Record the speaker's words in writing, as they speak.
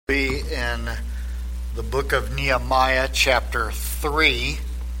in the book of Nehemiah, chapter 3.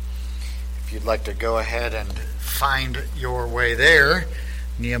 If you'd like to go ahead and find your way there,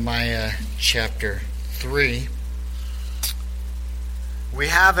 Nehemiah chapter 3. We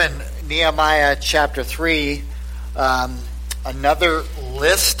have in Nehemiah chapter 3 another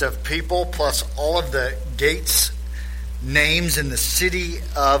list of people plus all of the gates names in the city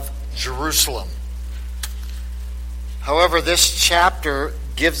of Jerusalem. However, this chapter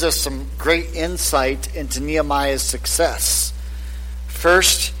gives us some great insight into Nehemiah's success.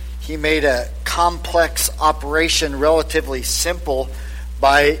 First, he made a complex operation relatively simple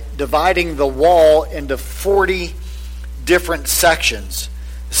by dividing the wall into 40 different sections.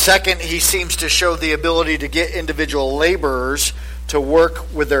 Second, he seems to show the ability to get individual laborers to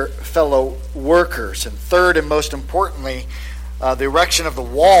work with their fellow workers. And third, and most importantly, the erection of the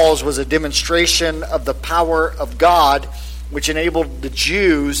walls was a demonstration of the power of God, which enabled the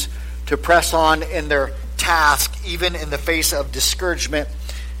Jews to press on in their task, even in the face of discouragement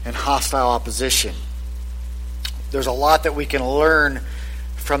and hostile opposition. There's a lot that we can learn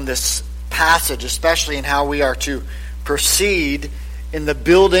from this passage, especially in how we are to proceed in the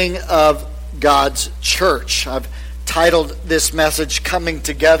building of God's church. I've titled this message, Coming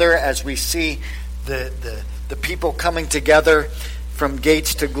Together, as we see the people coming together from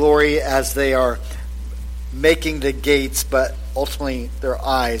gates to glory as they are making the gates, but ultimately their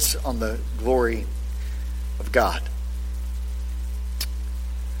eyes on the glory of God.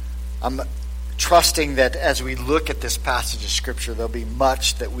 I'm trusting that as we look at this passage of Scripture, there'll be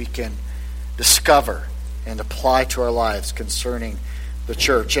much that we can discover and apply to our lives concerning the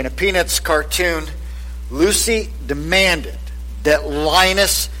church. In a Peanuts cartoon, Lucy demanded that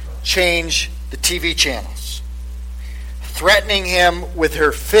Linus change the TV channels, threatening him with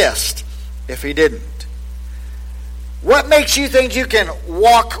her fist if he didn't. "What makes you think you can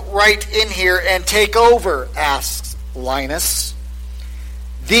walk right in here and take over?" asks Linus.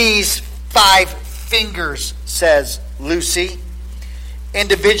 "These 5 fingers," says Lucy.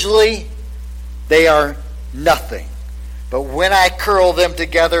 "Individually, they are nothing. But when I curl them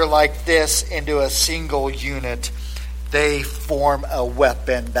together like this into a single unit, they form a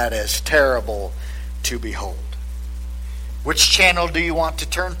weapon that is terrible to behold." "Which channel do you want to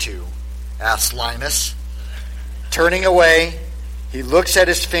turn to?" asks Linus. Turning away, he looks at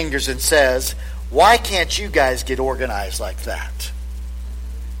his fingers and says, "Why can't you guys get organized like that?"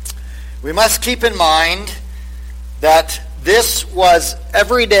 We must keep in mind that this was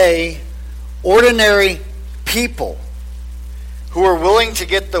everyday, ordinary people who were willing to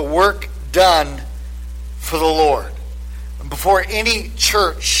get the work done for the Lord. And before any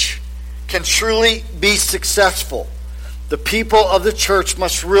church can truly be successful, the people of the church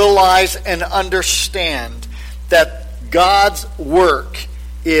must realize and understand that God's work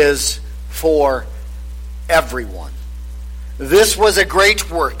is for everyone. This was a great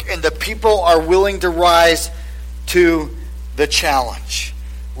work, and the people are willing to rise to the challenge.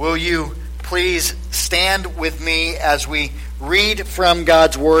 Will you please stand with me as we read from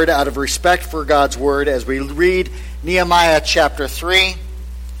God's Word out of respect for God's Word, as we read Nehemiah chapter 3,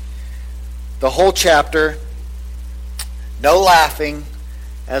 the whole chapter. No laughing,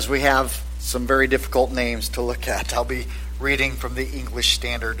 as we have some very difficult names to look at. I'll be reading from the English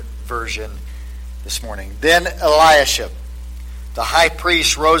Standard Version this morning. "Then Eliashib, the high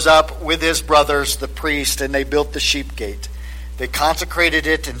priest, rose up with his brothers, the priests, and they built the sheep gate. They consecrated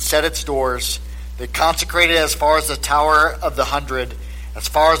it and set its doors. They consecrated it as far as the Tower of the 100, as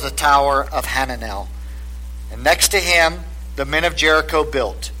far as the Tower of Hananel. And next to him, the men of Jericho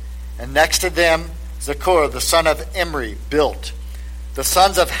built. And next to them, Zakur, the son of Imri, built. The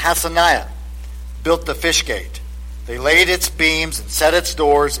sons of Hassaniah built the fish gate. They laid its beams and set its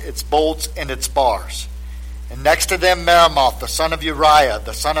doors, its bolts, and its bars. And next to them, Meremoth, the son of Uriah,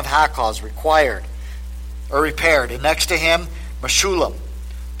 the son of Hakkoz, repaired. And next to him, Meshullam,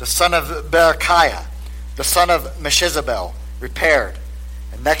 the son of Berechiah, the son of Meshezabel, repaired.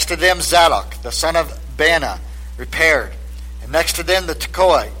 And next to them, Zadok, the son of Bana, repaired. And next to them, the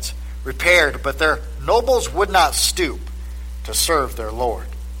Tekoites, repaired. But their nobles would not stoop to serve their Lord.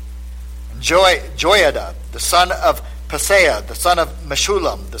 And Joiada, the son of Paseah, the son of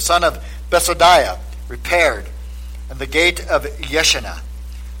Meshullam, the son of Besodiah, repaired. And the gate of Yeshana.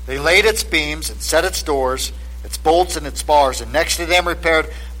 They laid its beams and set its doors, its bolts and its bars. And next to them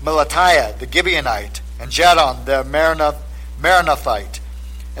repaired Melatiah the Gibeonite, and Jadon the Meronothite,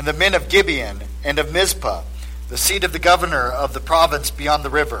 and the men of Gibeon and of Mizpah, the seat of the governor of the province beyond the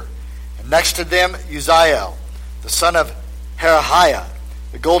river. And next to them Uzziel, the son of Herahiah,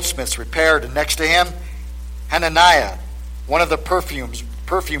 the goldsmiths, repaired. And next to him Hananiah, one of the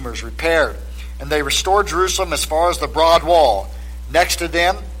perfumers, repaired. And they restored Jerusalem as far as the broad wall. Next to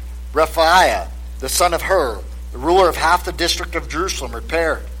them, Rephaiah, the son of Hur, the ruler of half the district of Jerusalem,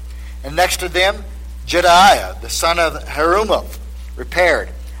 repaired. And next to them, Jedaiah, the son of Harumaph, repaired,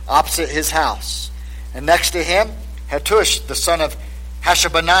 opposite his house. And next to him, Hattush, the son of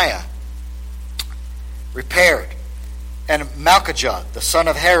Hashabaniah, repaired. And Malchijah, the son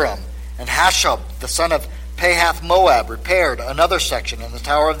of Haram, and Hashab, the son of Pahath Moab, repaired another section in the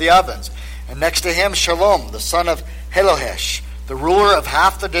Tower of the Ovens. And next to him, Shalom, the son of Helohesh, the ruler of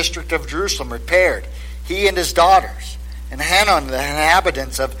half the district of Jerusalem, repaired, he and his daughters. And Hanan, the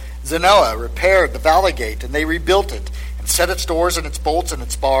inhabitants of Zanoah, repaired the valley gate, and they rebuilt it, and set its doors and its bolts and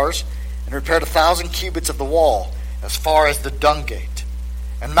its bars, and repaired 1,000 cubits of the wall, as far as the dung gate.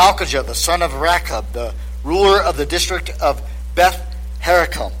 And Malchijah, the son of Rachab, the ruler of the district of Beth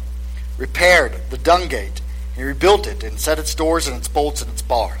Harakam, repaired the dung gate. He rebuilt it, and set its doors and its bolts and its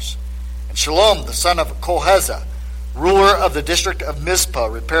bars. And Shalom, the son of Kolhezah, ruler of the district of Mizpah,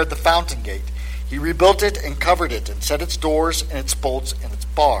 repaired the fountain gate. He rebuilt it and covered it, and set its doors and its bolts and its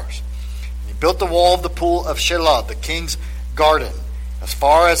bars. And he built the wall of the pool of Shelah, the king's garden, as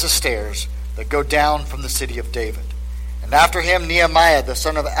far as the stairs that go down from the city of David. And after him, Nehemiah, the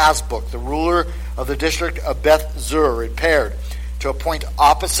son of Azbuk, the ruler of the district of Beth Zur, repaired to a point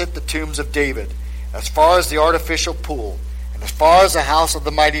opposite the tombs of David, as far as the artificial pool, and as far as the house of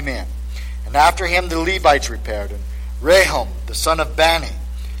the mighty men. And after him, the Levites repaired, and Rehum, the son of Bani.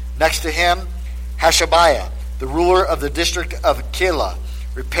 Next to him, Hashabiah, the ruler of the district of Keilah,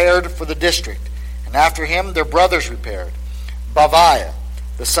 repaired for the district. And after him, their brothers repaired. Baviah,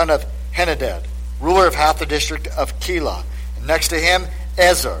 the son of Henadad, ruler of half the district of Keilah. And next to him,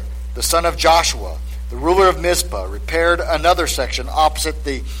 Ezer, the son of Joshua, the ruler of Mizpah, repaired another section opposite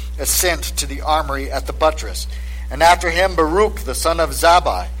the ascent to the armory at the buttress. And after him, Baruch, the son of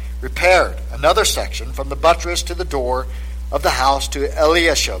Zabbai, repaired another section from the buttress to the door of the house to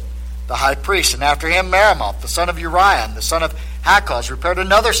Eliashib, the high priest. And after him, Meremoth, the son of Uriah, the son of Hakkoz, repaired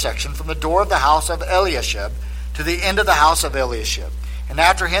another section from the door of the house of Eliashib to the end of the house of Eliashib. And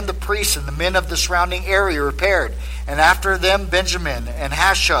after him, the priests and the men of the surrounding area repaired. And after them, Benjamin and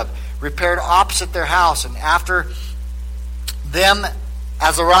Hashub repaired opposite their house. And after them,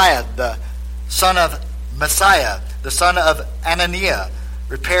 Azariah, the son of Messiah, the son of Ananiah,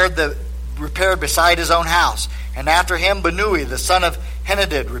 repaired beside his own house. And after him, Benui, the son of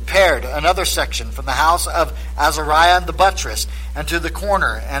Henadad, repaired another section from the house of Azariah and the buttress and to the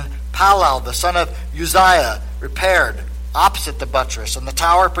corner. And Palal, the son of Uzziah, repaired opposite the buttress and the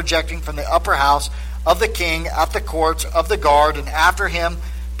tower projecting from the upper house of the king at the courts of the guard. And after him,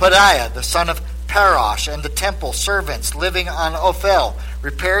 Pedaiah, the son of Parash, and the temple servants living on Ophel,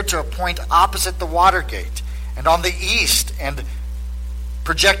 repaired to a point opposite the water gate and on the east and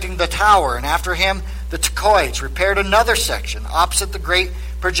projecting the tower. And after him, the Tekoites repaired another section opposite the great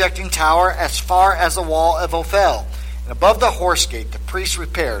projecting tower as far as the wall of Ophel. And above the horse gate, the priests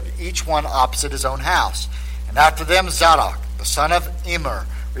repaired, each one opposite his own house. And after them, Zadok, the son of Immer,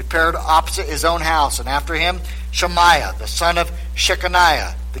 repaired opposite his own house. And after him, Shemaiah, the son of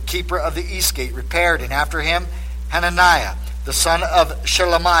Shechaniah, the keeper of the east gate, repaired. And after him, Hananiah, the son of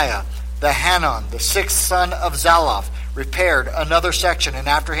Shelemiah, the Hanan, the sixth son of Zalaph, repaired another section. And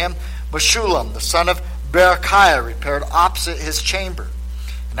after him, Meshullam, the son of Berechiah, repaired opposite his chamber.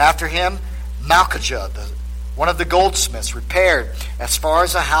 And after him, Malchijah, one of the goldsmiths, repaired as far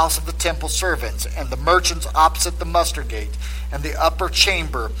as the house of the temple servants and the merchants opposite the muster gate and the upper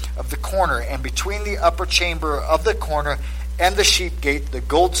chamber of the corner. And between the upper chamber of the corner and the sheep gate, the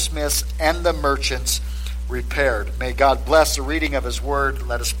goldsmiths and the merchants repaired. May God bless the reading of his word.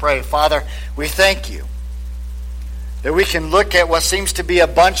 Let us pray. Father, we thank you that we can look at what seems to be a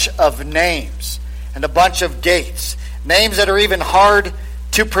bunch of names and a bunch of gates, names that are even hard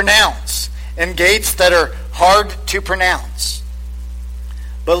to pronounce, and gates that are hard to pronounce.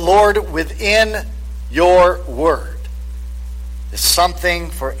 But Lord, within your word is something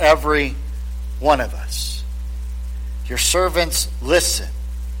for every one of us. Your servants listen.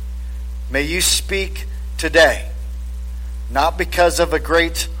 May you speak today, not because of a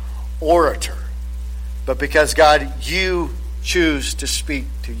great orator, but because, God, you choose to speak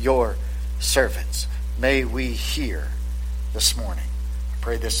to your servants. May we hear this morning. I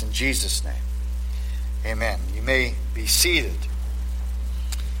pray this in Jesus' name. Amen. You may be seated.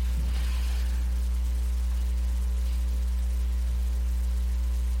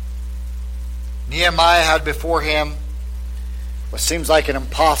 Nehemiah had before him what seems like an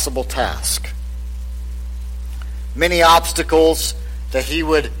impossible task. Many obstacles that he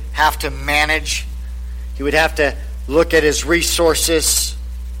would have to manage. He would have to look at his resources.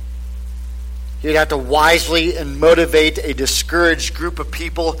 He'd have to wisely and motivate a discouraged group of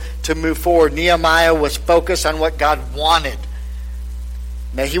people to move forward. Nehemiah was focused on what God wanted.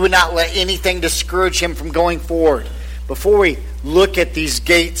 Now, he would not let anything discourage him from going forward. Before we look at these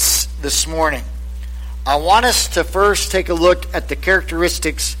gates this morning, I want us to first take a look at the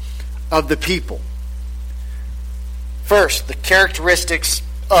characteristics of the people. First, the characteristics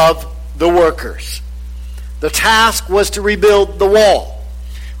of the workers. The task was to rebuild the wall.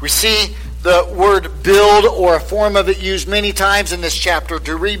 We see the word build, or a form of it used many times in this chapter,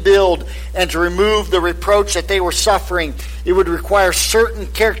 to rebuild and to remove the reproach that they were suffering. It would require certain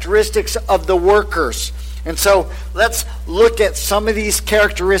characteristics of the workers. And so let's look at some of these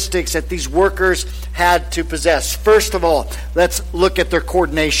characteristics that these workers had to possess. First of all, let's look at their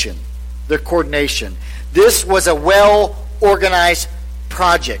coordination. This was a well-organized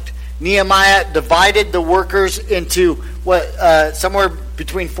project. Nehemiah divided the workers into somewhere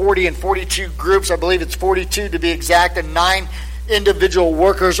between 40 and 42 groups. I believe it's 42 to be exact, and 9 individual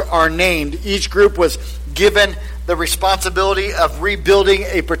workers are named. Each group was given the responsibility of rebuilding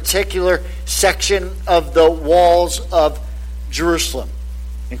a particular section of the walls of Jerusalem,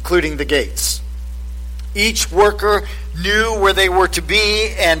 including the gates. Each worker knew where they were to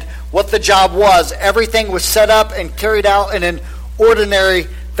be and what the job was. Everything was set up and carried out in an ordinary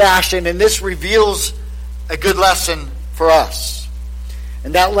fashion, and this reveals a good lesson for us.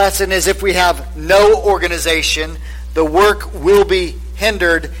 And that lesson is, if we have no organization, the work will be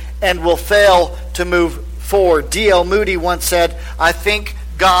hindered and will fail to move forward. D.L. Moody once said, I thank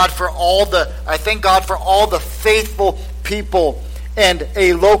God for all the faithful people, and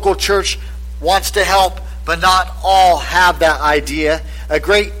a local church wants to help, but not all have that idea. A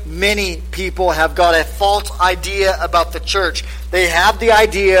great many people have got a false idea about the church. They have the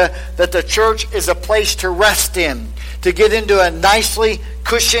idea that the church is a place to rest in, to get into a nicely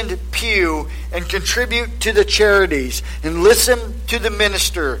cushioned pew and contribute to the charities and listen to the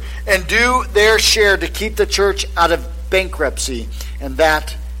minister and do their share to keep the church out of bankruptcy. And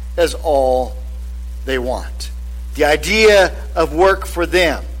that is all they want. The idea of work for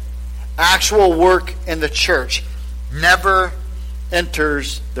them, actual work in the church, never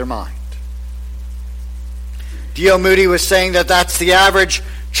enters their mind. D.L. Moody was saying that that's the average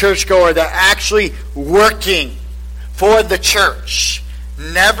churchgoer, that actually working for the church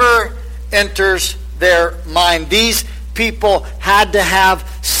never enters their mind. These people had to have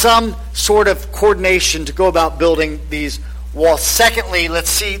some sort of coordination to go about building these walls. Secondly, let's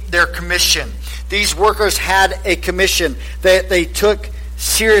see their commission. These workers had a commission that they took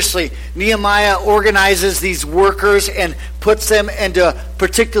seriously. Nehemiah organizes these workers and puts them into a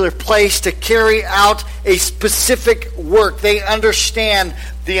particular place to carry out a specific work. They understand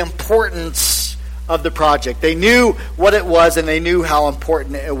the importance of the project. They knew what it was, and they knew how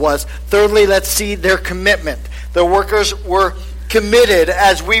important it was. Thirdly, let's see their commitment. The workers were committed.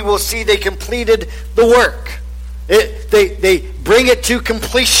 As we will see, they completed the work. They bring it to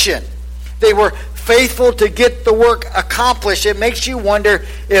completion. They were faithful to get the work accomplished. It makes you wonder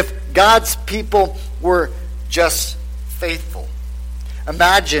if God's people were just faithful.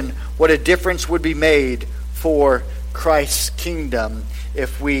 Imagine what a difference would be made for Christ's kingdom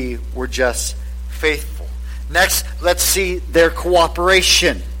if we were just faithful. Next, let's see their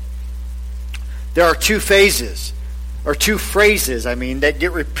cooperation. There are two phrases that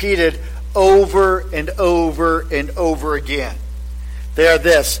get repeated over and over and over again. They are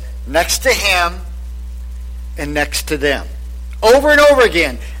this: next to him and next to them. Over and over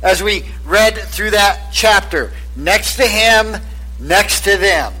again as we read through that chapter. Next to him, next to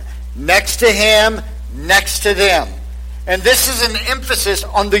them. Next to him, next to them. And this is an emphasis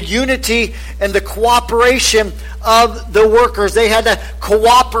on the unity and the cooperation of the workers. They had to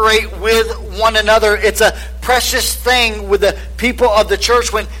cooperate with one another. It's a precious thing with the people of the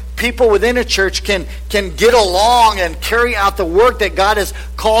church when people within a church can get along and carry out the work that God has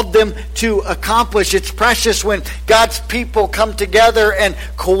called them to accomplish. It's precious when God's people come together and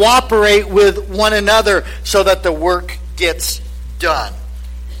cooperate with one another so that the work gets done.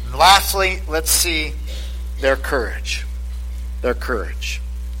 And lastly, let's see their courage. Their courage.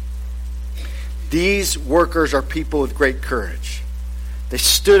 These workers are people with great courage. They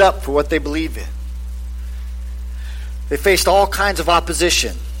stood up for what they believe in. They faced all kinds of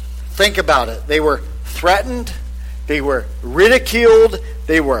opposition. Think about it. They were threatened. They were ridiculed.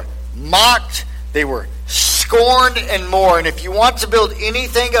 They were mocked. They were scorned and more. And if you want to build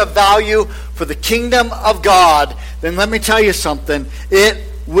anything of value for the kingdom of God, then let me tell you something. It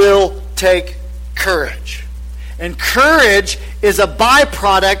will take courage. And courage is a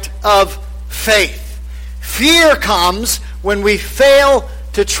byproduct of faith. Fear comes when we fail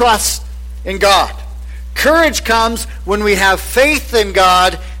to trust in God. Courage comes when we have faith in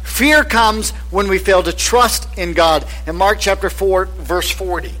God. Fear comes when we fail to trust in God. In Mark chapter 4, verse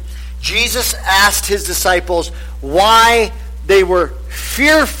 40, Jesus asked his disciples why they were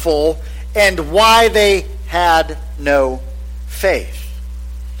fearful and why they had no faith.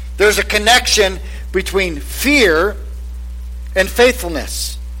 There's a connection between fear and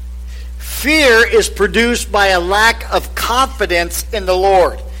faithfulness. Fear is produced by a lack of confidence in the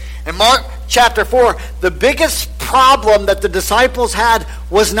Lord. In Mark chapter 4, the biggest problem that the disciples had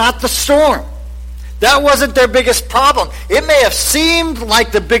was not the storm. That wasn't their biggest problem. It may have seemed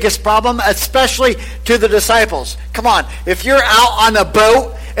like the biggest problem, especially to the disciples. Come on, if you're out on a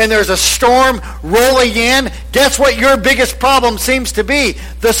boat and there's a storm rolling in, guess what your biggest problem seems to be?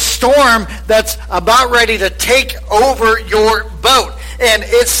 The storm that's about ready to take over your boat. And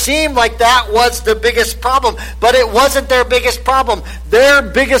it seemed like that was the biggest problem, but it wasn't their biggest problem. Their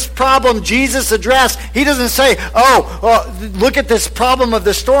biggest problem Jesus addressed. He doesn't say, look at this problem of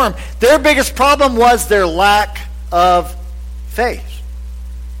the storm. Their biggest problem was their lack of faith.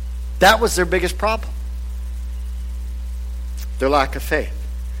 That was their biggest problem. Their lack of faith.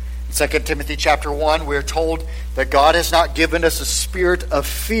 In 2 Timothy chapter 1, we're told that God has not given us a spirit of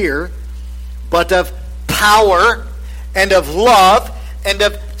fear, but of power and of love and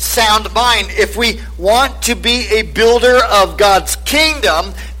of sound mind. If we want to be a builder of God's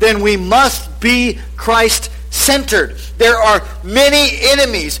kingdom, then we must be Christ-centered. There are many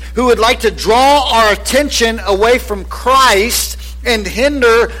enemies who would like to draw our attention away from Christ and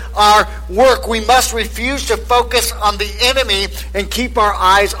hinder our work. We must refuse to focus on the enemy and keep our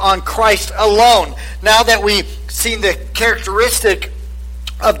eyes on Christ alone. Now that we've seen the characteristic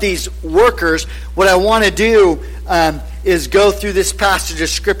of these workers, what I want to do is go through this passage of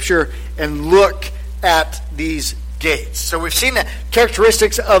Scripture and look at these gates. So we've seen the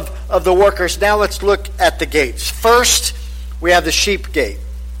characteristics of the workers. Now let's look at the gates. First, we have the sheep gate.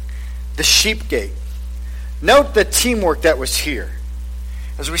 The sheep gate. Note the teamwork that was here.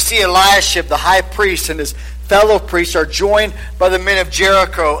 As we see Eliashib, the high priest, and his fellow priests are joined by the men of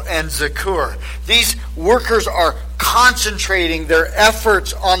Jericho and Zakur. These workers are concentrating their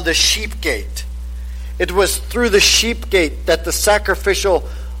efforts on the sheep gate. It was through the sheep gate that the sacrificial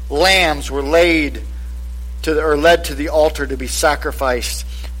lambs were led to the altar to be sacrificed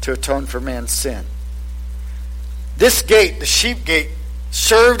to atone for man's sin. This gate, the sheep gate,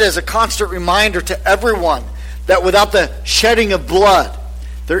 served as a constant reminder to everyone that without the shedding of blood,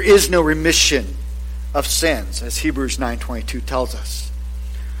 there is no remission of sins, as Hebrews 9:22 tells us.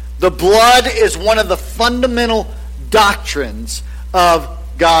 The blood is one of the fundamental doctrines of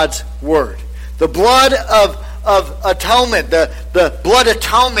God's Word. The blood of atonement, the blood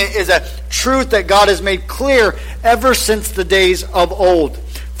atonement is a truth that God has made clear ever since the days of old.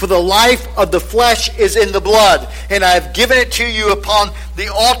 For the life of the flesh is in the blood, and I have given it to you upon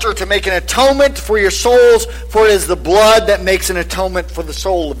the altar to make an atonement for your souls, for it is the blood that makes an atonement for the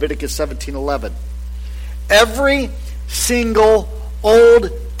soul, Leviticus 17:11. Every single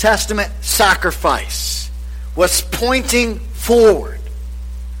Old Testament sacrifice was pointing forward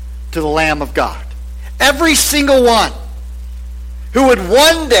to the Lamb of God. Every single one who would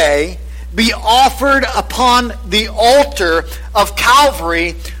one day be offered upon the altar of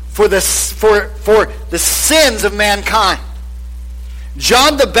Calvary for the sins of mankind.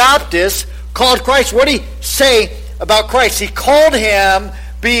 John the Baptist called Christ, what did he say about Christ? He called him,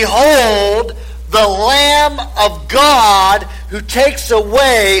 "Behold, the Lamb of God who takes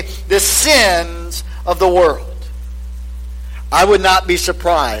away the sins of the world." I would not be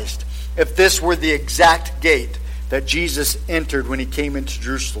surprised if this were the exact gate that Jesus entered when he came into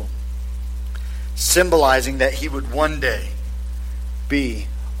Jerusalem, symbolizing that he would one day be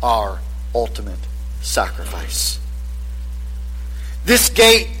our ultimate sacrifice. This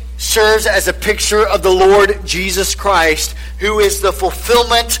gate serves as a picture of the Lord Jesus Christ, who is the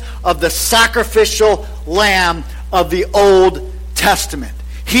fulfillment of the sacrificial lamb of the Old Testament.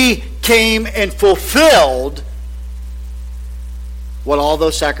 He came and fulfilled what all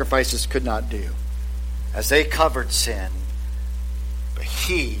those sacrifices could not do, as they covered sin, but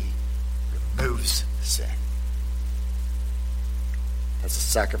he removes sin. That's the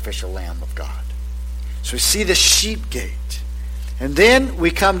sacrificial Lamb of God. So we see the sheep gate. And then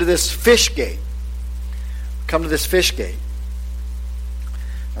we come to this fish gate. Now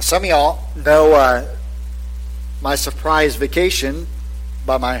some of y'all know my surprise vacation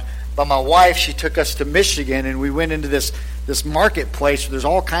by my wife. She took us to Michigan, and we went into this marketplace where there's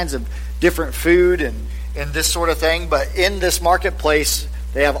all kinds of different food and this sort of thing. But in this marketplace,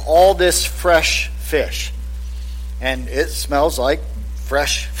 they have all this fresh fish. And it smells like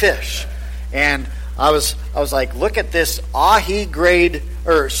fresh fish. And I was like, look at this ahi grade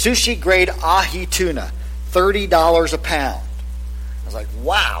or sushi grade ahi tuna, $30 a pound. I was like,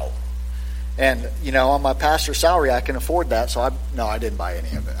 wow. And on my pastor's salary, I can afford that. So I didn't buy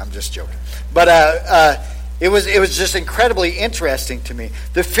any of it. I'm just joking. But it was just incredibly interesting to me.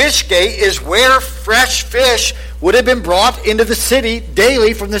 The fish gate is where fresh fish would have been brought into the city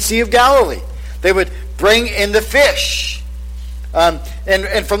daily from the Sea of Galilee. They would bring in the fish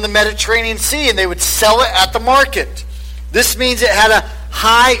and from the Mediterranean Sea, and they would sell it at the market. This means it had a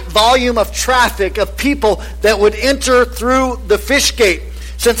high volume of traffic of people that would enter through the fish gate.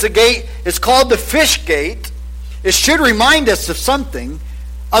 Since the gate is called the fish gate, it should remind us of something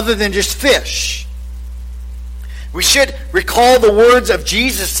other than just fish. We should recall the words of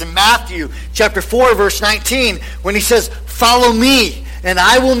Jesus in Matthew chapter 4, verse 19, when he says, "Follow me, and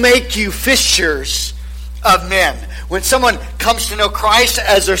I will make you fishers of men." When someone comes to know Christ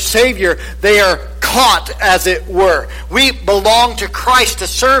as their Savior, they are caught, as it were. We belong to Christ to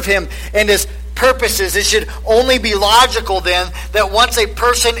serve Him and His purposes. It should only be logical then that once a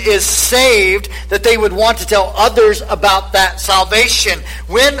person is saved, that they would want to tell others about that salvation.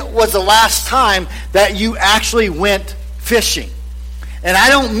 When was the last time that you actually went fishing? And I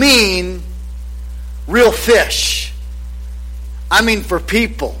don't mean real fish. I mean for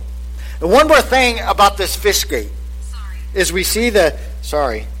people. And one more thing about this fish gate is we see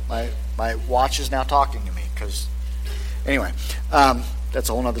my watch is now talking to me because anyway, that's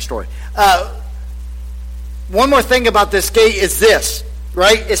a whole other story. One more thing about this gate is this,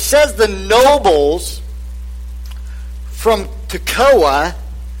 right? It says the nobles from Tekoa,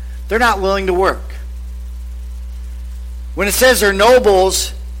 they're not willing to work. When it says their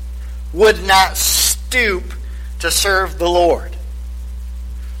nobles would not stoop to serve the Lord,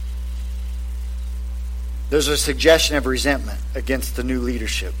 there's a suggestion of resentment against the new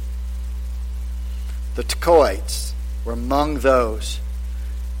leadership. The Tekoites were among those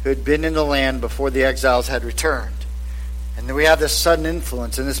who had been in the land before the exiles had returned. And then we have this sudden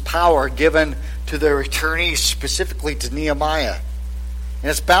influence and this power given to the returnees, specifically to Nehemiah. And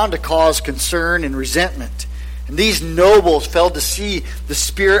it's bound to cause concern and resentment. And these nobles failed to see the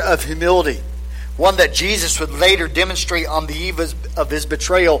spirit of humility, one that Jesus would later demonstrate on the eve of his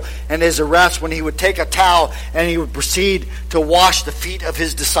betrayal and his arrest, when he would take a towel and he would proceed to wash the feet of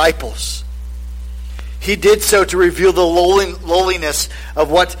his disciples. He did so to reveal the lowliness of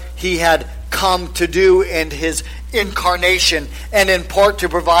what he had come to do in his incarnation, and in part to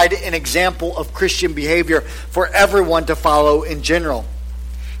provide an example of Christian behavior for everyone to follow in general.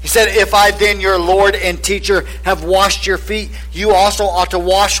 He said, "If I then, your Lord and teacher, have washed your feet, you also ought to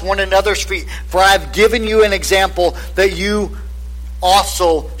wash one another's feet. For I have given you an example that you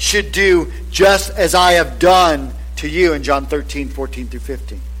also should do, just as I have done to you." In John 13, 14 through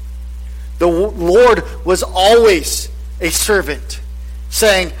 15. The Lord was always a servant,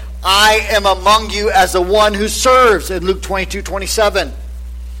 saying, "I am among you as the one who serves," in Luke 22, 27.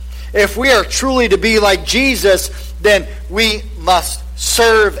 If we are truly to be like Jesus, then we must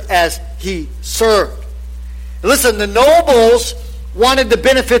serve as he served. Listen, the nobles wanted the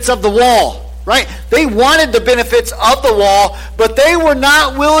benefits of the wall, right? They wanted the benefits of the wall, but they were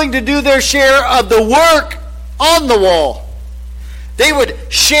not willing to do their share of the work on the wall. They would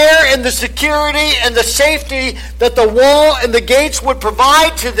share in the security and the safety that the wall and the gates would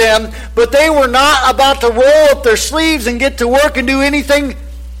provide to them, but they were not about to roll up their sleeves and get to work and do anything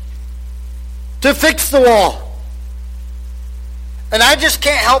to fix the wall. And I just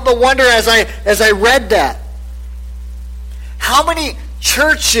can't help but wonder as I read that, how many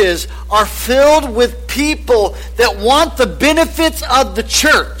churches are filled with people that want the benefits of the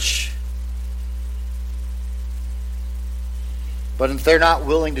church, but if they're not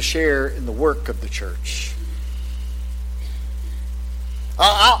willing to share in the work of the church.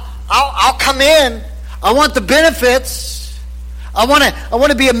 I'll come in. I want the benefits. I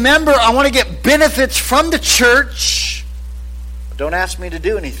want to be a member. I want to get benefits from the church. But don't ask me to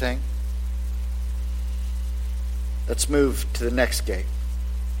do anything. Let's move to the next gate.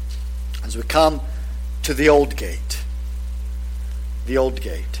 As we come to the old gate. The old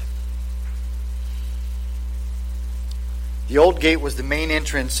gate. The old gate was the main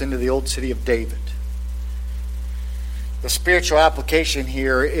entrance into the old city of David. The spiritual application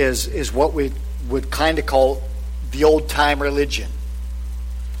here is what we would kind of call the old-time religion.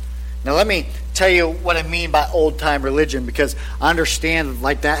 Now let me tell you what I mean by old-time religion, because I understand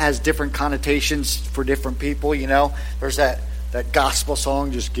like that has different connotations for different people, you know. There's that gospel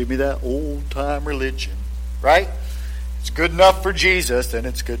song, "Just give me that old-time religion," right? It's good enough for Jesus, then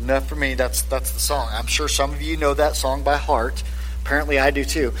it's good enough for me. That's the song. I'm sure some of you know that song by heart. Apparently I do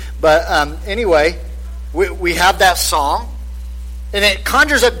too. But anyway, we have that song, and it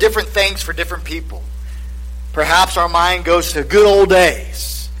conjures up different things for different people. Perhaps our mind goes to good old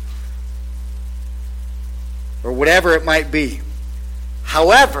days, or whatever it might be.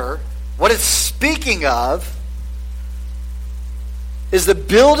 However, what it's speaking of is the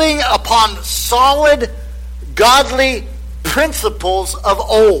building upon solid, godly principles of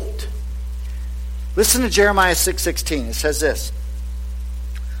old. Listen to Jeremiah 6:16. It says this: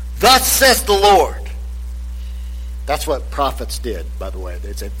 "Thus says the Lord." That's what prophets did, by the way.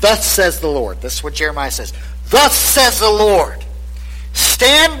 They'd say, "Thus says the Lord." This is what Jeremiah says. "Thus says the Lord,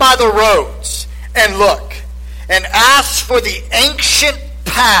 stand by the roads and look, and ask for the ancient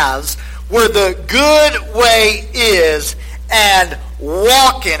paths where the good way is, and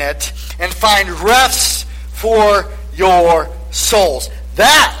walk in it, and find rest for your souls."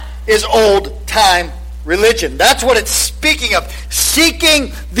 That is old-time religion. That's what it's speaking of.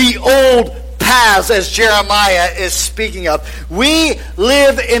 Seeking the old paths, as Jeremiah is speaking of. We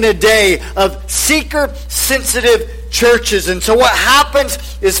live in a day of seeker-sensitive churches. And so what happens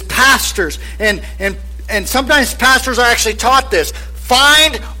is pastors, and sometimes pastors are actually taught this: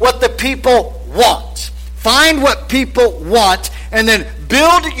 find what the people want. Find what people want, and then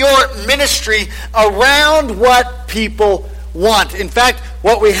build your ministry around what people want. In fact,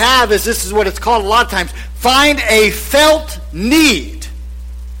 what we have is, this is what it's called a lot of times, find a felt need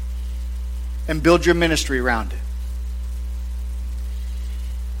and build your ministry around it.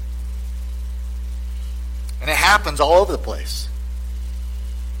 And it happens all over the place.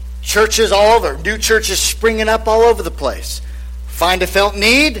 Churches all over, new churches springing up all over the place. Find a felt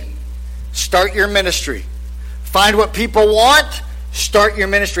need, start your ministry. Find what people want, start your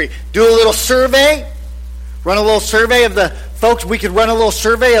ministry. Do a little survey. Run a little survey of the folks. We could run a little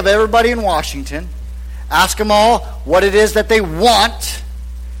survey of everybody in Washington. Ask them all what it is that they want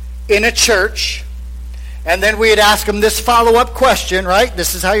in a church. And then we'd ask them this follow-up question, right?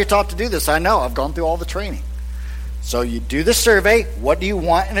 This is how you're taught to do this. I know. I've gone through all the training. So you do the survey. What do you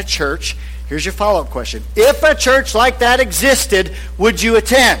want in a church? Here's your follow-up question. If a church like that existed, would you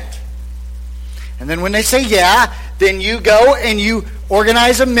attend? And then when they say yeah, then you go and you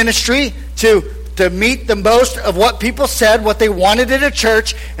organize a ministry to meet the most of what people said, what they wanted in a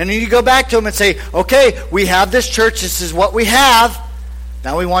church, and then you go back to them and say, okay, we have this church, this is what we have,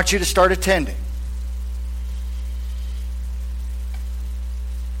 now we want you to start attending.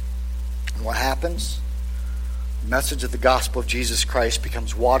 And what happens? The message of the gospel of Jesus Christ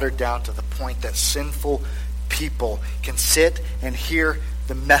becomes watered down to the point that sinful people can sit and hear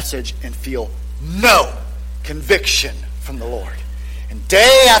the message and feel no conviction from the Lord. And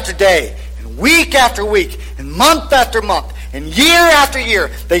day after day, and week after week, and month after month, and year after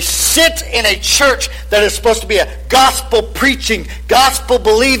year, they sit in a church that is supposed to be a gospel-preaching,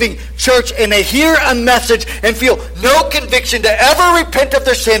 gospel-believing church, and they hear a message and feel no conviction to ever repent of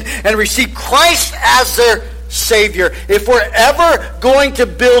their sin and receive Christ as their Savior. If we're ever going to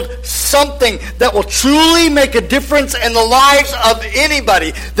build something that will truly make a difference in the lives of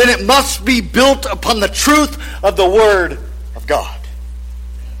anybody, then it must be built upon the truth of the Word of God.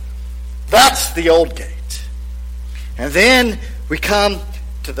 That's the old gate. And then we come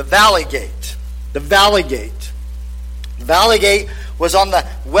to the Valley Gate. The Valley Gate. The Valley Gate was on the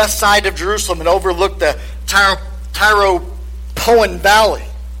west side of Jerusalem and overlooked the Tyropoeon Valley.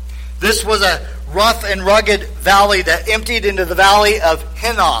 This was a rough and rugged valley that emptied into the valley of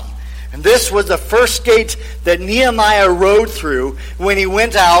Hinnom. And this was the first gate that Nehemiah rode through when he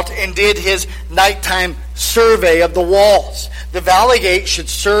went out and did his nighttime survey of the walls. The Valley Gate should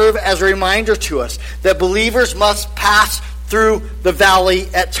serve as a reminder to us that believers must pass through the valley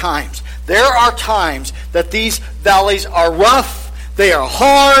at times. There are times that these valleys are rough, they are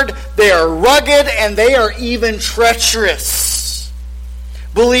hard, they are rugged, and they are even treacherous.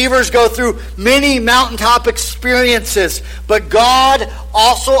 Believers go through many mountaintop experiences, but God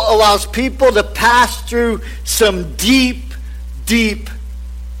also allows people to pass through some deep, deep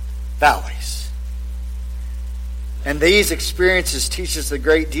valleys. And these experiences teach us a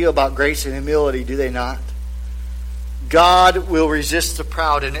great deal about grace and humility, do they not? God will resist the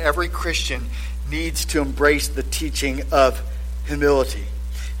proud, and every Christian needs to embrace the teaching of humility.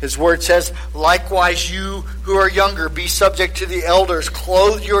 His word says, likewise you who are younger, be subject to the elders.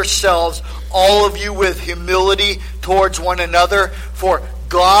 Clothe yourselves, all of you, with humility towards one another. For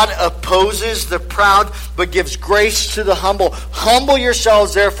God opposes the proud, but gives grace to the humble. Humble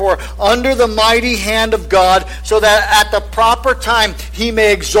yourselves, therefore, under the mighty hand of God, so that at the proper time he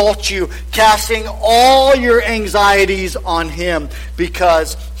may exalt you, casting all your anxieties on him,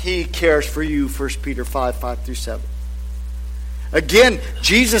 because he cares for you. 1 Peter 5:5-7. Again,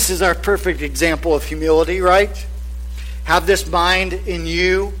 Jesus is our perfect example of humility, right? Have this mind in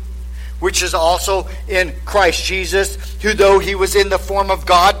you, which is also in Christ Jesus, who though he was in the form of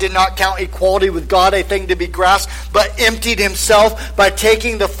God, did not count equality with God a thing to be grasped, but emptied himself by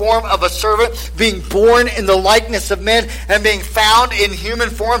taking the form of a servant, being born in the likeness of men, and being found in human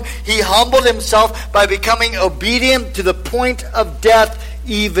form. He humbled himself by becoming obedient to the point of death,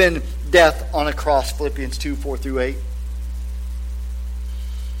 even death on a cross. Philippians 2, 4 through 8.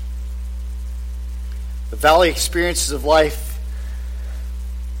 The valley experiences of life,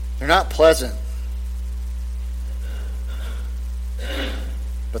 they're not pleasant,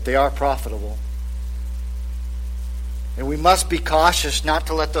 but they are profitable. And we must be cautious not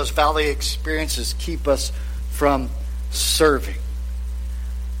to let those valley experiences keep us from serving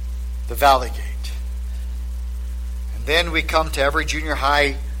the valley gate. And then we come to every junior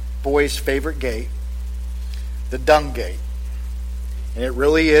high boy's favorite gate, the dung gate. And it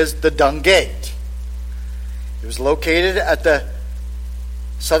really is the dung gate. It was located at the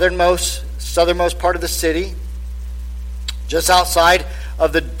southernmost part of the city. Just outside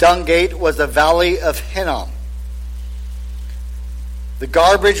of the dung gate was the Valley of Hinnom. The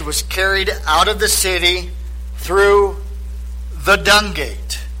garbage was carried out of the city through the dung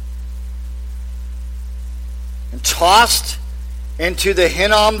gate and tossed into the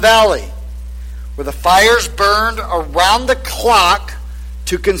Hinnom Valley, where the fires burned around the clock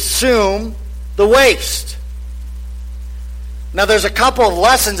to consume the waste. Now, there's a couple of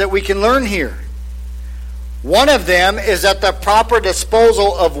lessons that we can learn here. One of them is that the proper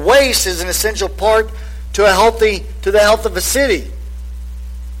disposal of waste is an essential part to the health of a city.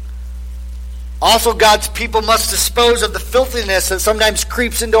 Also, God's people must dispose of the filthiness that sometimes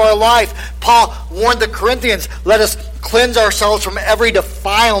creeps into our life. Paul warned the Corinthians, let us cleanse ourselves from every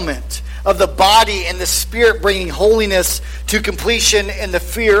defilement of the body and the spirit, bringing holiness to completion in the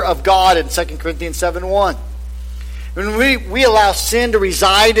fear of God in 2 Corinthians 7:1. When we allow sin to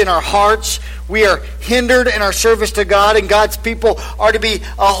reside in our hearts, we are hindered in our service to God, and God's people are to be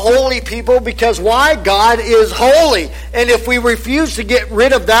a holy people because why? God is holy. And if we refuse to get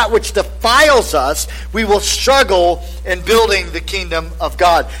rid of that which defiles us, we will struggle in building the kingdom of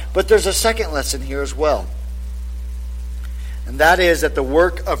God. But there's a second lesson here as well. And that is that the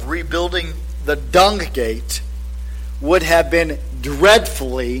work of rebuilding the dung gate would have been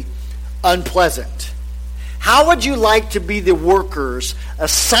dreadfully unpleasant. How would you like to be the workers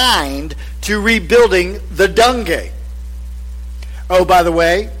assigned to rebuilding the dung gate? Oh, by the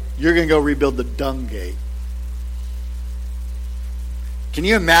way, you're going to go rebuild the dung gate. Can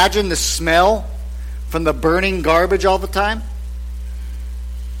you imagine the smell from the burning garbage all the time?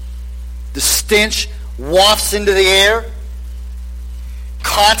 The stench wafts into the air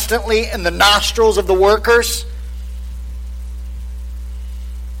constantly in the nostrils of the workers.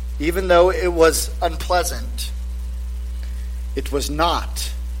 Even though it was unpleasant, it was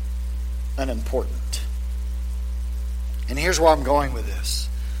not unimportant. And here's where I'm going with this.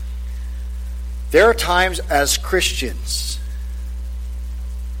 There are times as Christians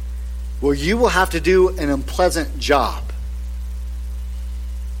where you will have to do an unpleasant job,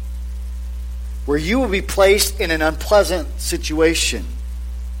 where you will be placed in an unpleasant situation.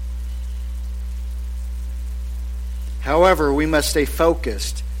 However, we must stay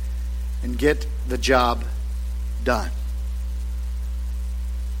focused and get the job done.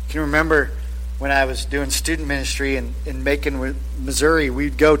 Can you remember when I was doing student ministry in Macon, Missouri,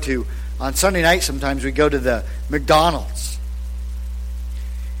 we'd go to, on Sunday night sometimes, we'd go to the McDonald's.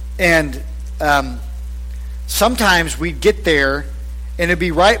 And sometimes we'd get there and it'd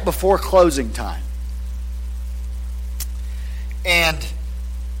be right before closing time. And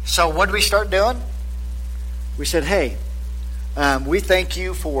so what did we start doing? We said, hey, we thank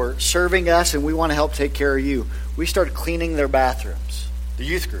you for serving us and we want to help take care of you. We started cleaning their bathrooms. The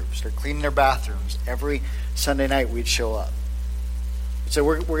youth group started cleaning their bathrooms. Every Sunday night we'd show up. So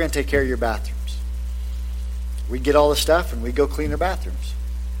we're going to take care of your bathrooms. We'd get all the stuff and we'd go clean their bathrooms.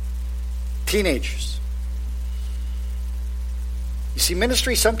 Teenagers. You see,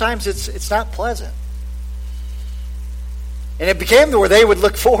 ministry, sometimes it's not pleasant. And it became where they would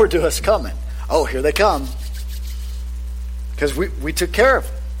look forward to us coming. Oh, here they come. Because we took care of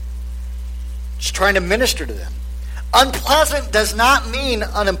them. Just trying to minister to them. Unpleasant does not mean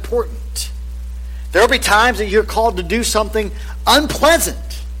unimportant. There will be times that you're called to do something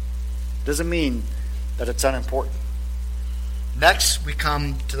unpleasant. Doesn't mean that it's unimportant. Next, we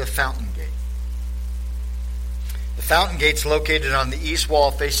come to the fountain gate. The fountain gate's located on the east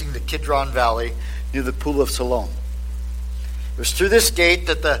wall facing the Kidron Valley near the Pool of Siloam. It was through this gate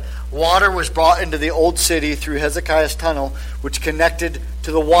that the water was brought into the old city through Hezekiah's tunnel, which connected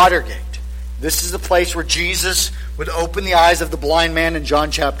to the water gate. This is the place where Jesus would open the eyes of the blind man in John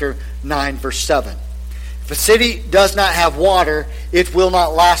chapter 9, verse 7. If a city does not have water, it will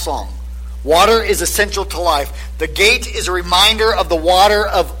not last long. Water is essential to life. The gate is a reminder of the water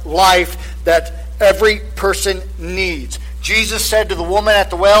of life that every person needs. Jesus said to the woman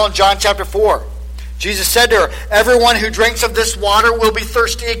at the well in John chapter 4, Jesus said to her, everyone who drinks of this water will be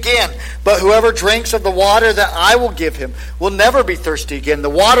thirsty again. But whoever drinks of the water that I will give him will never be thirsty again. The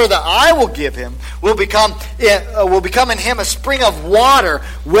water that I will give him will become in him a spring of water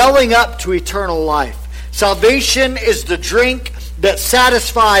welling up to eternal life. Salvation is the drink that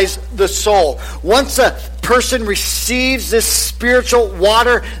satisfies the soul. Once a person receives this spiritual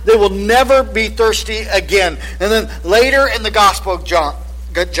water, they will never be thirsty again. And then later in the Gospel of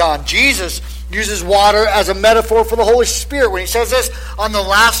John, Jesus uses water as a metaphor for the Holy Spirit. When he says this, on the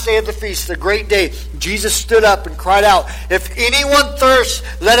last day of the feast, the great day, Jesus stood up and cried out, if anyone thirsts,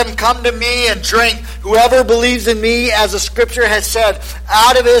 let him come to me and drink. Whoever believes in me, as the scripture has said,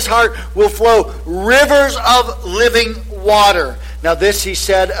 out of his heart will flow rivers of living water. Now this he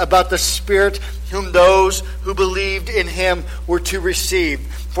said about the Spirit, whom those who believed in him were to receive.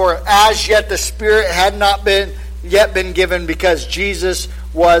 For as yet the Spirit had not been given, because Jesus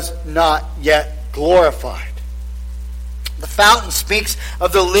was not yet glorified. The fountain speaks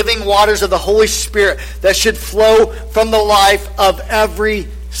of the living waters of the Holy Spirit that should flow from the life of every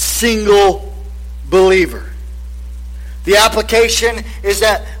single believer. The application is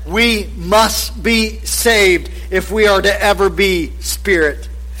that we must be saved if we are to ever be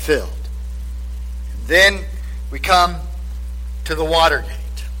Spirit-filled. And then we come to the water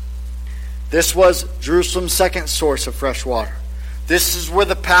gate. This was Jerusalem's second source of fresh water. This is where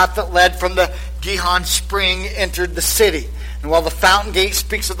the path that led from the Gihon spring entered the city. And while the fountain gate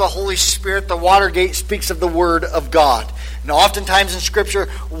speaks of the Holy Spirit, the water gate speaks of the Word of God. And oftentimes in Scripture,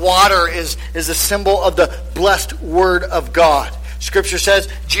 water is a symbol of the blessed Word of God. Scripture says,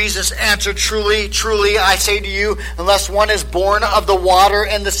 Jesus answered, truly, truly, I say to you, unless one is born of the water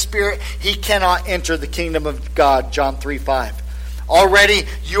and the Spirit, he cannot enter the kingdom of God. John 3:5. Already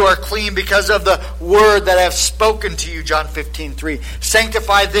you are clean because of the word that I have spoken to you. John 15:3.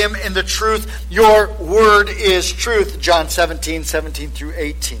 Sanctify them in the truth. Your word is truth. John 17:17 through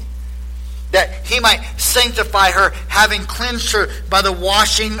 18. That he might sanctify her, having cleansed her by the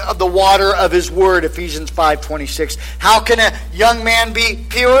washing of the water of his word. Ephesians 5:26. How can a young man be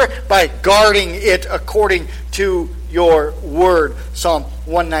pure? By guarding it according to your word. Psalm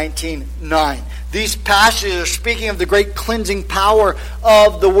 119:9. These passages are speaking of the great cleansing power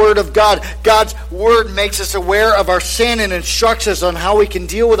of the Word of God. God's Word makes us aware of our sin and instructs us on how we can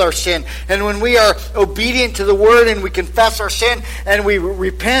deal with our sin. And when we are obedient to the Word and we confess our sin and we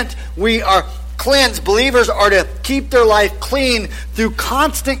repent, we are cleansed. Believers are to keep their life clean through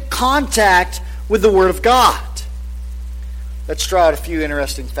constant contact with the Word of God. Let's draw out a few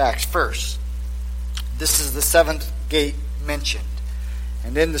interesting facts. First, this is the seventh gate mentioned.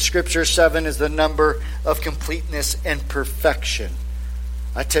 And in the Scripture, 7 is the number of completeness and perfection.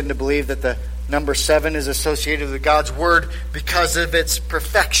 I tend to believe that the number 7 is associated with God's Word because of its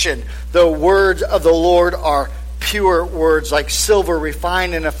perfection. The words of the Lord are pure words, like silver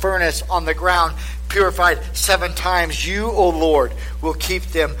refined in a furnace on the ground, purified 7 times. You, O Lord, will keep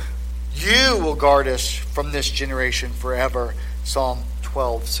them. You will guard us from this generation forever. Psalm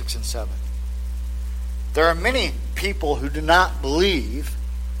 12:6 and 7. There are many people who do not believe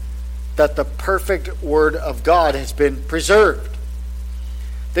that the perfect Word of God has been preserved.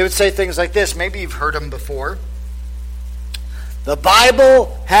 They would say things like this. Maybe you've heard them before. The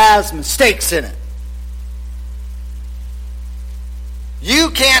Bible has mistakes in it. You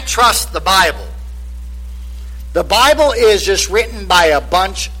can't trust the Bible. The Bible is just written by a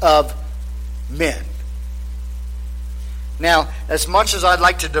bunch of men. Now, as much as I'd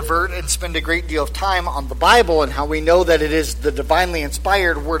like to divert and spend a great deal of time on the Bible and how we know that it is the divinely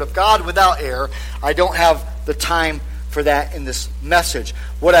inspired Word of God without error, I don't have the time for that in this message.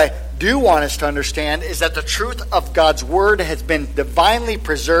 What I do want us to understand is that the truth of God's Word has been divinely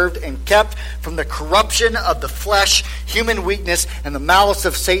preserved and kept from the corruption of the flesh, human weakness, and the malice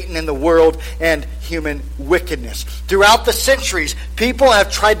of Satan in the world and human wickedness. Throughout the centuries, people have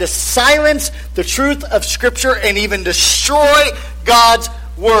tried to silence the truth of Scripture and even destroy God's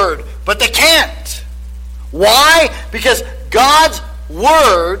Word. But they can't. Why? Because God's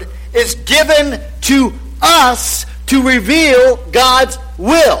Word is given to us to reveal God's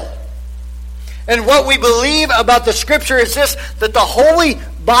will. And what we believe about the Scripture is this, that the Holy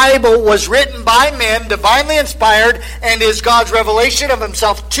Bible was written by men, divinely inspired, and is God's revelation of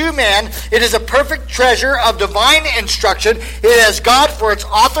himself to man. It is a perfect treasure of divine instruction. It has God for its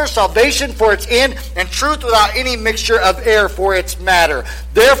author, salvation for its end, and truth without any mixture of error for its matter.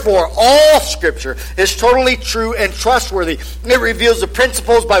 Therefore, all Scripture is totally true and trustworthy. It reveals the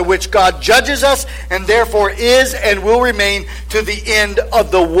principles by which God judges us, and therefore is and will remain to the end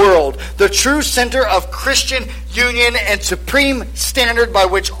of the world. The true center of Christian union and supreme standard by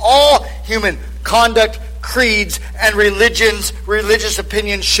which all human conduct, creeds, and religious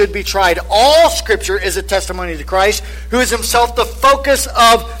opinions should be tried. All Scripture is a testimony to Christ, who is himself the focus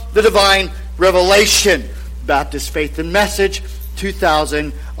of the divine revelation. Baptist Faith and Message,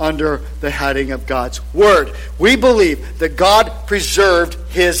 2000, under the heading of God's Word. We believe that God preserved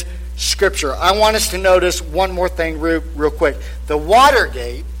his Scripture. I want us to notice one more thing real quick. The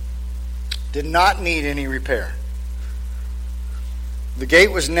Watergate did not need any repair. The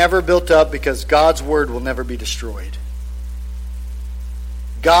gate was never built up because God's Word will never be destroyed.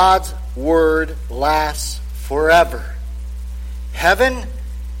 God's Word lasts forever. Heaven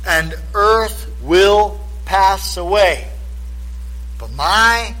and earth will pass away, but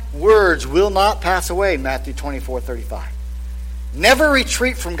my words will not pass away, Matthew 24:35. Never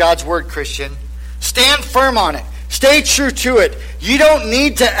retreat from God's Word, Christian. Stand firm on it. Stay true to it. You don't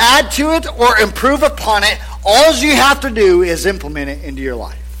need to add to it or improve upon it. All you have to do is implement it into your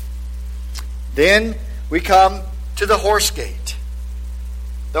life. Then we come to the Horse Gate.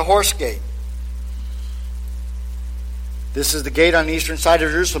 The Horse Gate. This is the gate on the eastern side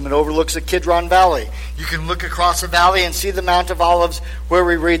of Jerusalem. It overlooks the Kidron Valley. You can look across the valley and see the Mount of Olives, where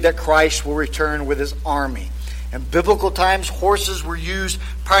we read that Christ will return with his army. In biblical times, horses were used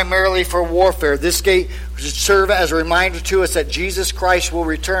primarily for warfare. This gate should serve as a reminder to us that Jesus Christ will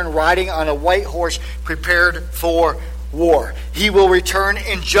return riding on a white horse prepared for war. He will return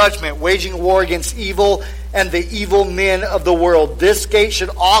in judgment, waging war against evil and the evil men of the world. This gate should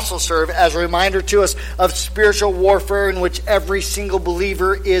also serve as a reminder to us of spiritual warfare in which every single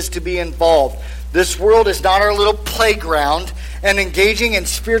believer is to be involved. This world is not our little playground, and engaging in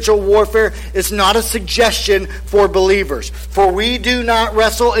spiritual warfare is not a suggestion for believers. For we do not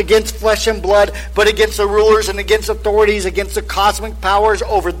wrestle against flesh and blood, but against the rulers and against authorities, against the cosmic powers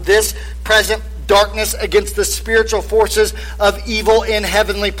over this present darkness, against the spiritual forces of evil in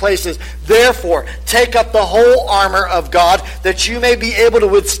heavenly places. Therefore, take up the whole armor of God, that you may be able to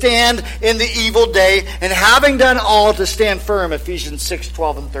withstand in the evil day, and having done all, to stand firm. Ephesians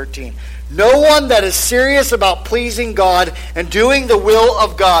 6:12 and 13. No one that is serious about pleasing God and doing the will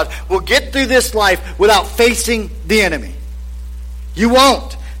of God will get through this life without facing the enemy. You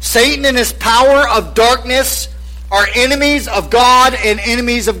won't. Satan and his power of darkness are enemies of God and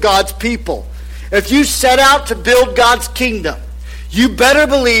enemies of God's people. If you set out to build God's kingdom, you better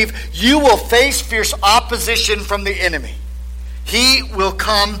believe you will face fierce opposition from the enemy. He will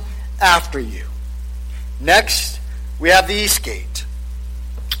come after you. Next, we have the East Gate.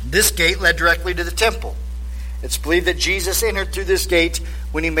 This gate led directly to the temple. It's believed that Jesus entered through this gate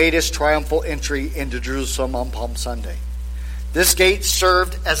when he made his triumphal entry into Jerusalem on Palm Sunday. This gate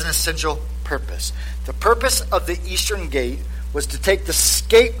served as an essential purpose. The purpose of the Eastern Gate was to take the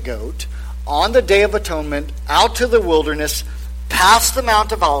scapegoat on the Day of Atonement out to the wilderness, past the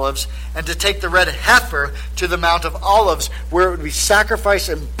Mount of Olives, and to take the red heifer to the Mount of Olives, where it would be sacrificed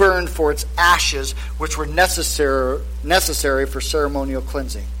and burned for its ashes, which were necessary for ceremonial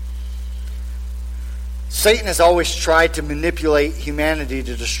cleansing. Satan has always tried to manipulate humanity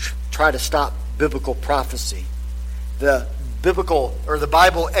to try to stop biblical prophecy. The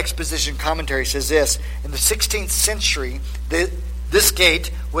Bible Exposition Commentary says this: in the 16th century, this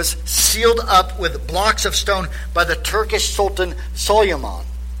gate was sealed up with blocks of stone by the Turkish Sultan Suleiman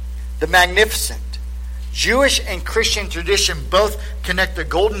the Magnificent. Jewish and Christian tradition both connect the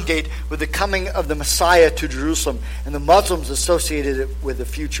Golden Gate with the coming of the Messiah to Jerusalem, and the Muslims associated it with the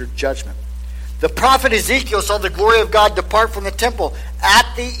future judgment. The prophet Ezekiel saw the glory of God depart from the temple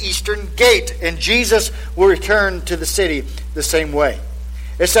at the Eastern Gate, and Jesus will return to the city the same way.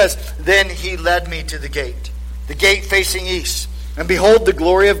 It says, "Then he led me to the gate facing east. And behold, the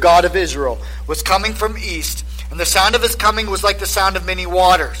glory of God of Israel was coming from east, and the sound of his coming was like the sound of many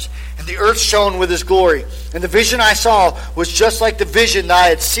waters. And the earth shone with his glory. And the vision I saw was just like the vision that I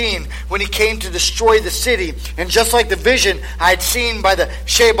had seen when he came to destroy the city, and just like the vision I had seen by the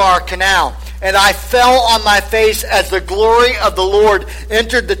Shebar Canal. And I fell on my face as the glory of the Lord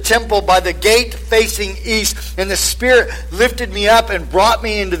entered the temple by the gate facing east. And the Spirit lifted me up and brought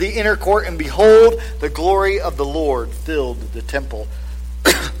me into the inner court. And behold, the glory of the Lord filled the temple."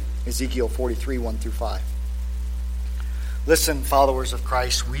 Ezekiel 43, 1 through 5. Listen, followers of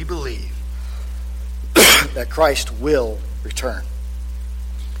Christ, we believe that Christ will return.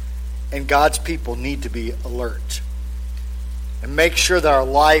 And God's people need to be alert and make sure that our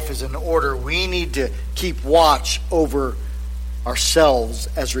life is in order. We need to keep watch over ourselves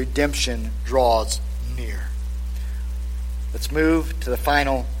as redemption draws near. Let's move to the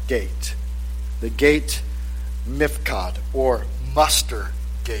final gate. The gate Mifkad, or muster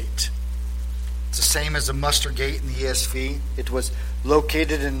gate. It's the same as the muster gate in the ESV. It was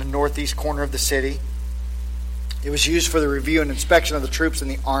located in the northeast corner of the city. It was used for the review and inspection of the troops in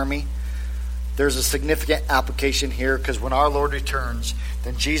the army. There's a significant application here because when our Lord returns,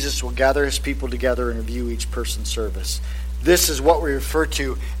 then Jesus will gather his people together and review each person's service. This is what we refer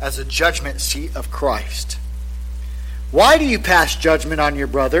to as the judgment seat of Christ. Why do you pass judgment on your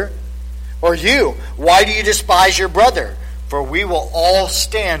brother? Or you, why do you despise your brother? For we will all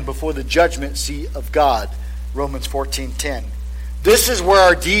stand before the judgment seat of God. Romans 14:10. This is where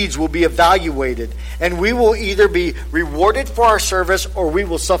our deeds will be evaluated, and we will either be rewarded for our service or we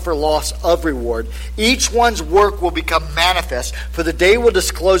will suffer loss of reward. Each one's work will become manifest, for the day will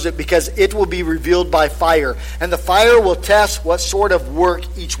disclose it, because it will be revealed by fire. And the fire will test what sort of work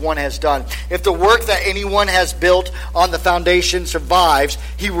each one has done. If the work that anyone has built on the foundation survives,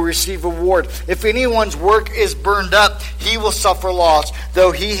 he will receive reward. If anyone's work is burned up, he will suffer loss,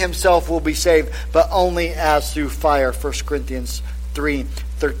 though he himself will be saved, but only as through fire. 1 Corinthians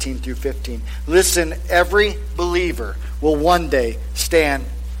 3:13-15. Listen, every believer will one day stand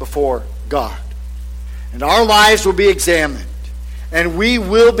before God. And our lives will be examined. And we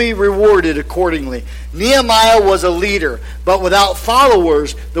will be rewarded accordingly. Nehemiah was a leader, but without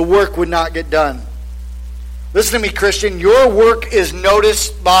followers, the work would not get done. Listen to me, Christian. Your work is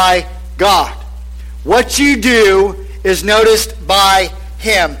noticed by God. What you do is noticed by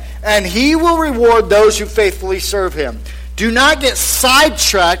Him. And He will reward those who faithfully serve Him. Do not get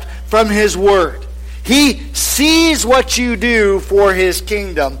sidetracked from His word. He sees what you do for His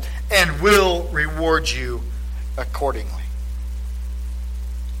kingdom and will reward you accordingly.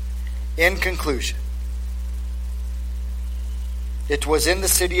 In conclusion, it was in the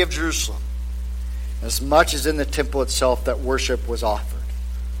city of Jerusalem, as much as in the temple itself, that worship was offered.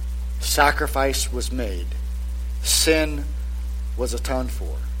 Sacrifice was made. Sin was atoned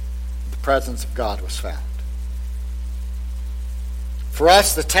for. The presence of God was found. For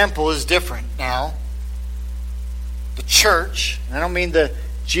us, the temple is different now. The church, and I don't mean the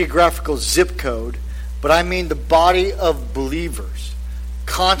geographical zip code, but I mean the body of believers,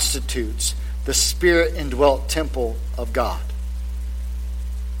 constitutes the Spirit-indwelt temple of God.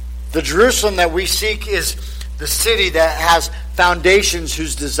 The Jerusalem that we seek is the city that has foundations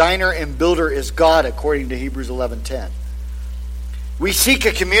whose designer and builder is God, according to Hebrews 11:10. We seek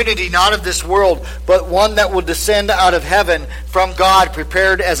a community not of this world, but one that will descend out of heaven from God,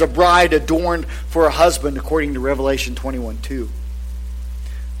 prepared as a bride adorned for a husband, according to Revelation 21:2.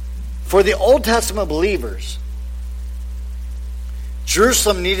 For the Old Testament believers,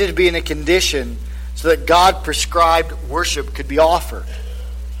 Jerusalem needed to be in a condition so that God prescribed worship could be offered.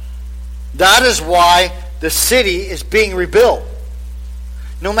 That is why the city is being rebuilt.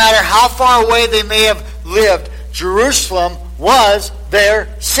 No matter how far away they may have lived, Jerusalem was their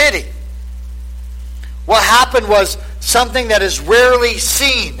city. What happened was something that is rarely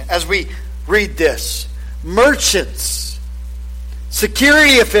seen as we read this. Merchants,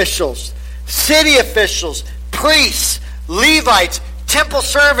 security officials, city officials, priests, Levites, temple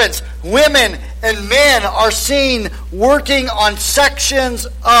servants, women, and men are seen working on sections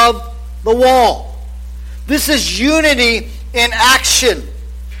of the wall. This is unity in action.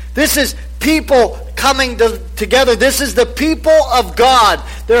 This is people coming together. This is the people of God.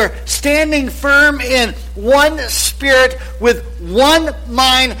 They're standing firm in one spirit with one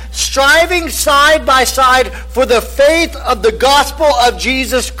mind, striving side by side for the faith of the gospel of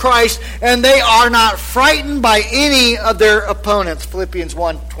Jesus Christ, and they are not frightened by any of their opponents. Philippians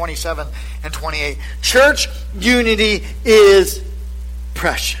 1:27 and 28. Church unity is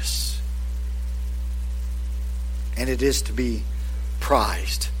precious, and it is to be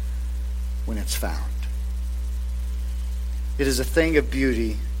prized when it's found. It is a thing of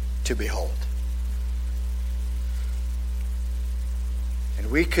beauty to behold. And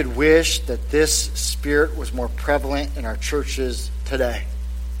we could wish that this spirit was more prevalent in our churches today.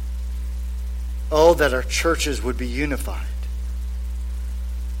 Oh, that our churches would be unified.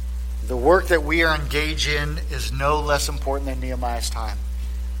 The work that we are engaged in is no less important than Nehemiah's time.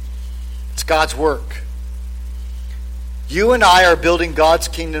 It's God's work. You and I are building God's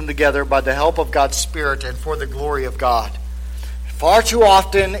kingdom together by the help of God's Spirit and for the glory of God. Far too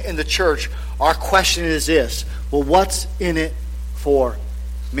often in the church, our question is this: well, what's in it for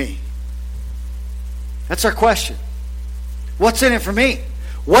me? That's our question. What's in it for me?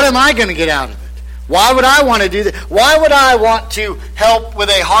 What am I going to get out of it? Why would I want to do that? Why would I want to help with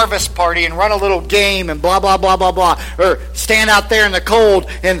a harvest party and run a little game and blah, blah, blah, blah, blah, or stand out there in the cold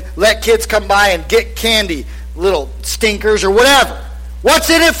and let kids come by and get candy, little stinkers or whatever? What's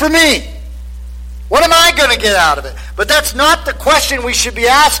in it for me? What am I going to get out of it? But that's not the question we should be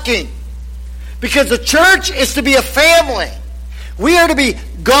asking. Because the church is to be a family. We are to be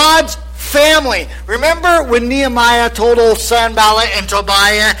God's family. Remember when Nehemiah told old Sanballat and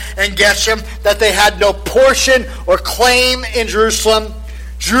Tobiah and Geshem that they had no portion or claim in Jerusalem?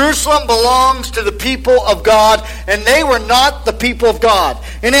 Jerusalem belongs to the people of God, and they were not the people of God.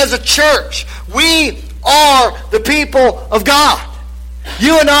 And as a church, we are the people of God.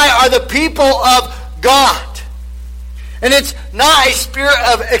 You and I are the people of God. And it's not a spirit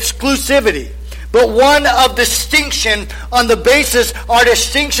of exclusivity, but one of distinction on the basis our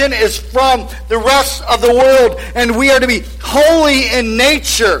distinction is from the rest of the world. And we are to be holy in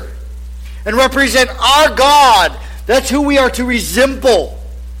nature and represent our God. That's who we are to resemble.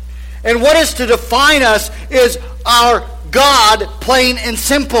 And what is to define us is our God, plain and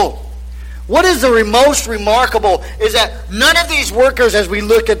simple. What is the most remarkable is that none of these workers, as we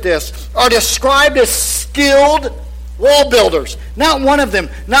look at this, are described as skilled wall builders. Not one of them.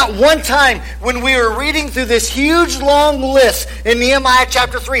 Not one time when we were reading through this huge long list in Nehemiah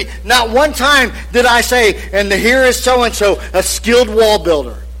chapter 3, not one time did I say, and here is so-and-so, a skilled wall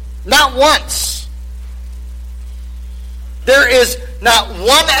builder. Not once. There is not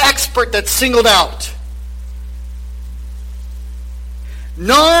one expert that's singled out.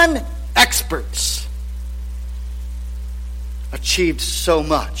 Non-experts achieved so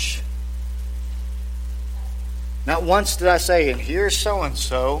much. Not once did I say, and here's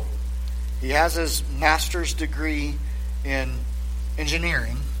so-and-so. He has his master's degree in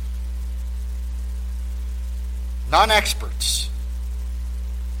engineering. Non-experts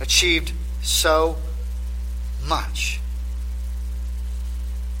achieved so much.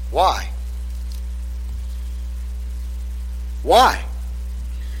 Why? Why?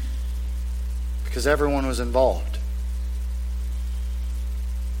 Because everyone was involved.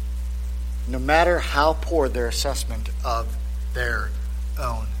 No matter how poor their assessment of their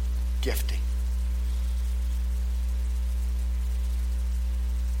own gifting.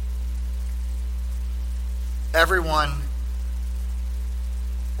 Everyone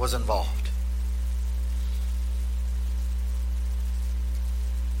was involved.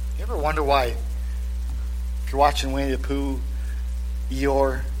 You ever wonder why, if you're watching Winnie the Pooh,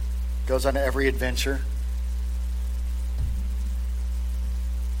 Eeyore goes on every adventure?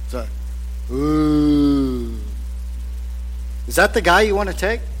 So, ooh. Is that the guy you want to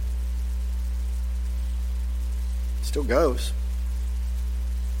take? Still goes.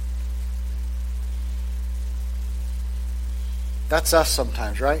 That's us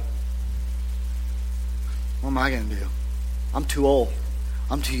sometimes, right? What am I going to do? I'm too old.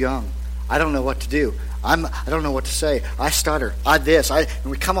 I'm too young. I don't know what to do. I don't know what to say. I stutter. And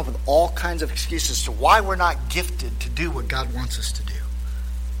we come up with all kinds of excuses as to why we're not gifted to do what God wants us to do.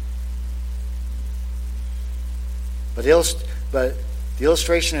 But the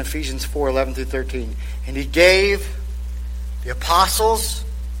illustration in Ephesians 4:11-13, and he gave the apostles,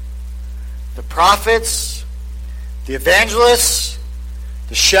 the prophets, the evangelists,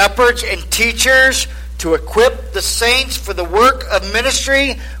 the shepherds and teachers to equip the saints for the work of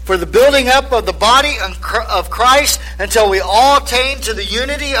ministry, for the building up of the body of Christ, until we all attain to the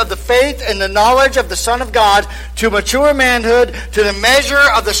unity of the faith and the knowledge of the Son of God, to mature manhood, to the measure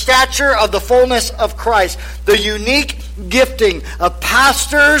of the stature of the fullness of Christ. The unique gifting of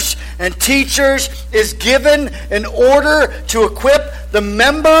pastors and teachers is given in order to equip the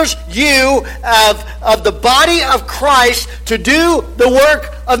members, of the body of Christ, to do the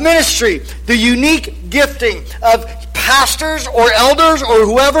work of ministry. The unique gifting of pastors or elders or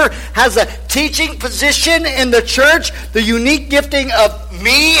whoever has a teaching position in the church, the unique gifting of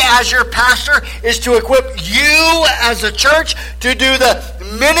me as your pastor is to equip you as a church to do the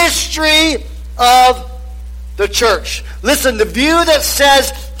ministry of the church. Listen, the view that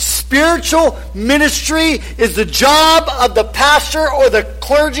says spiritual ministry is the job of the pastor or the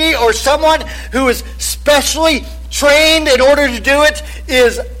clergy or someone who is specially trained in order to do it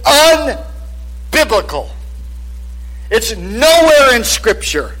is unbiblical. It's nowhere in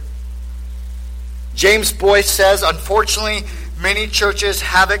Scripture. James Boyce says, unfortunately, many churches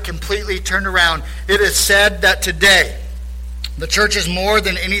have it completely turned around. It is said that today, the churches more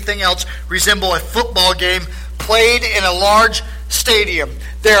than anything else resemble a football game played in a large stadium.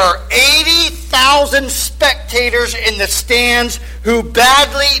 There are 80,000 spectators in the stands who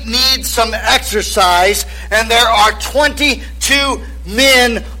badly need some exercise, and there are 22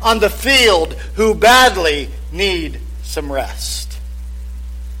 men on the field who badly need some rest.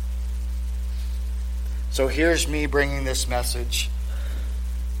 So here's me bringing this message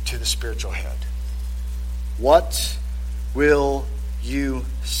to the spiritual head. What will you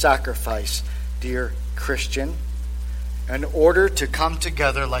sacrifice, dear Christian, in order to come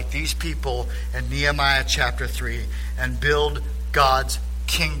together like these people in Nehemiah chapter 3 and build God's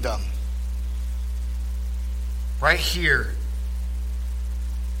kingdom? Right here.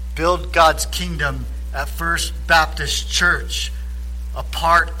 Build God's kingdom at First Baptist Church, a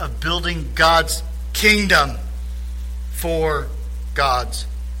part of building God's kingdom for God's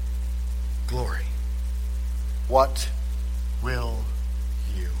glory. What will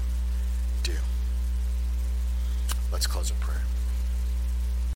you do? Let's close in prayer.